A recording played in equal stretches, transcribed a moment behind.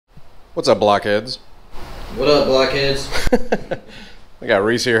What's up, blockheads? What up, blockheads? We got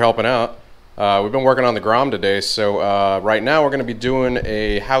Reese here helping out. We've been working on the Grom today, so right now we're going to be doing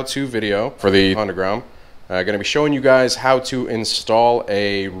a how-to video for the Honda Grom. Going to be showing you guys how to install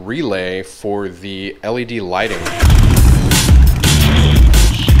a relay for the LED lighting.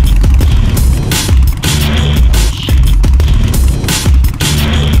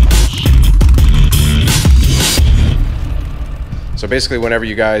 So basically, whenever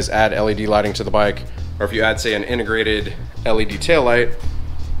you guys add LED lighting to the bike, or if you add, say, an integrated LED taillight,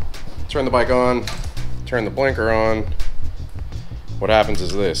 turn the bike on, turn the blinker on, what happens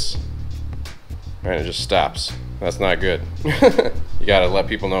is this, and it just stops. That's not good. You gotta let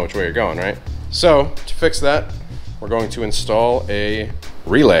people know which way you're going, right? So, to fix that, we're going to install a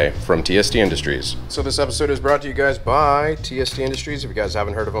relay from TST Industries. So this episode is brought to you guys by TST Industries. If you guys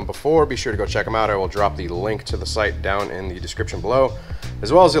haven't heard of them before, be sure to go check them out. I will drop the link to the site down in the description below,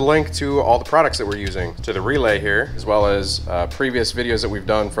 as well as a link to all the products that we're using to the relay here, as well as previous videos that we've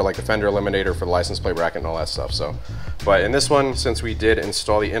done for like the fender eliminator for the license plate bracket and all that stuff. So, but in this one, since we did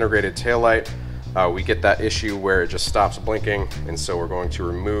install the integrated taillight, we get that issue where it just stops blinking, and so we're going to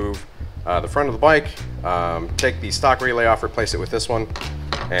remove the front of the bike, take the stock relay off, replace it with this one,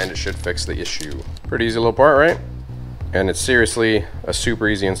 and it should fix the issue. Pretty easy little part, right? And it's seriously a super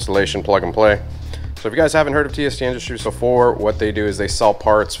easy installation, plug and play. So if you guys haven't heard of TST Industries before, what they do is they sell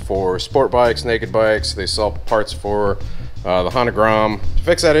parts for sport bikes, naked bikes, they sell parts for the Honda Grom. To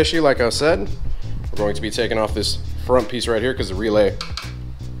fix that issue, like I said, we're going to be taking off this front piece right here because the relay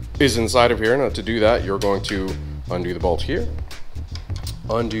is inside of here. Now to do that, you're going to undo the bolt here,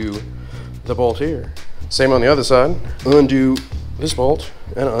 undo the bolt here. Same on the other side. Undo this bolt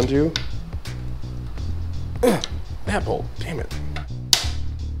and undo that bolt. Damn it.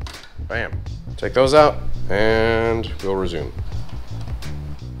 Bam. Take those out and we'll resume.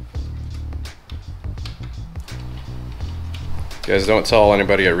 Guys, don't tell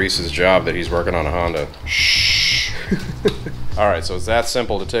anybody at Reese's job that he's working on a Honda. Shh. Alright, so it's that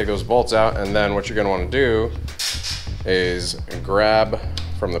simple to take those bolts out, and then what you're going to want to do is grab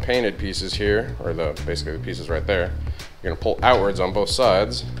from the painted pieces here, or basically the pieces right there. You're going to pull outwards on both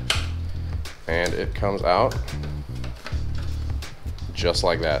sides, and it comes out just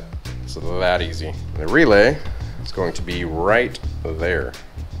like that. So that easy. The relay is going to be right there.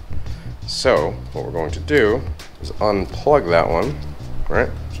 So what we're going to do is unplug that one, right?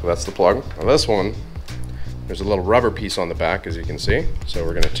 So that's the plug. Now this one, there's a little rubber piece on the back, as you can see. So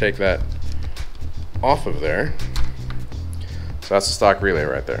we're going to take that off of there. So that's the stock relay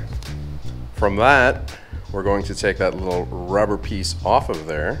right there. From that, we're going to take that little rubber piece off of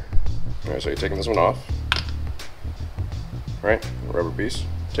there. All right, so you're taking this one off, right? The rubber piece.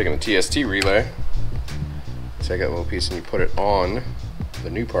 Taking the TST relay, take that little piece and you put it on the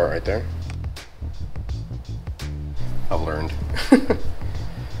new part right there. I've learned.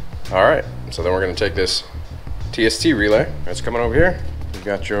 All right, so then we're going to take this TST relay. It's coming over here. You've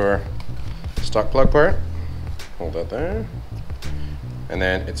got your stock plug part. Hold that there. And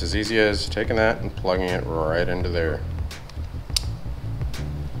then it's as easy as taking that and plugging it right into there.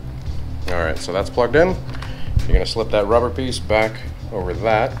 All right, so that's plugged in. You're gonna slip that rubber piece back over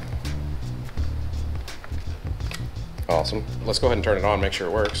that. Awesome. Let's go ahead and turn it on, make sure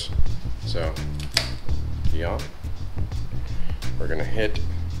it works. So, key on. We're gonna hit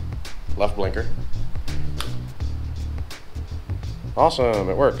left blinker. Awesome,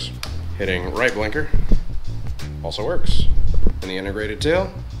 it works. Hitting right blinker, also works. And the integrated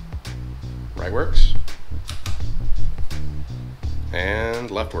tail, right works,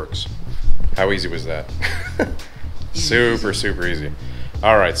 and left works. How easy was that? Super, super easy.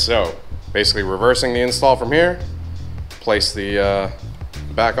 All right, so basically reversing the install from here, place the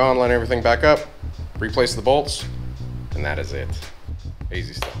back on, line everything back up, replace the bolts, and that is it.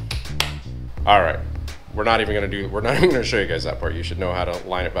 Easy stuff. All right, we're not even gonna show you guys that part. You should know how to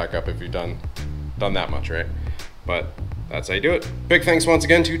line it back up if you've done that much, right? But that's how you do it. Big thanks once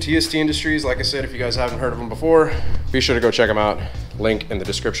again to TST Industries. Like I said, if you guys haven't heard of them before, be sure to go check them out. Link in the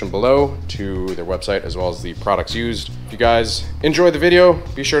description below to their website as well as the products used. If you guys enjoyed the video,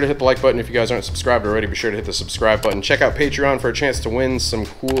 be sure to hit the like button. If you guys aren't subscribed already, be sure to hit the subscribe button. Check out Patreon for a chance to win some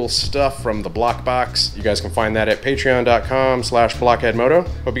cool stuff from the Block Box. You guys can find that at patreon.com/Blockhead Moto.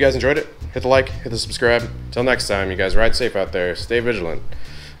 Hope you guys enjoyed it. Hit the like, hit the subscribe. Till next time, you guys ride safe out there, stay vigilant,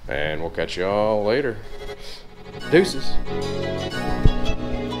 and we'll catch you all later. Deuces.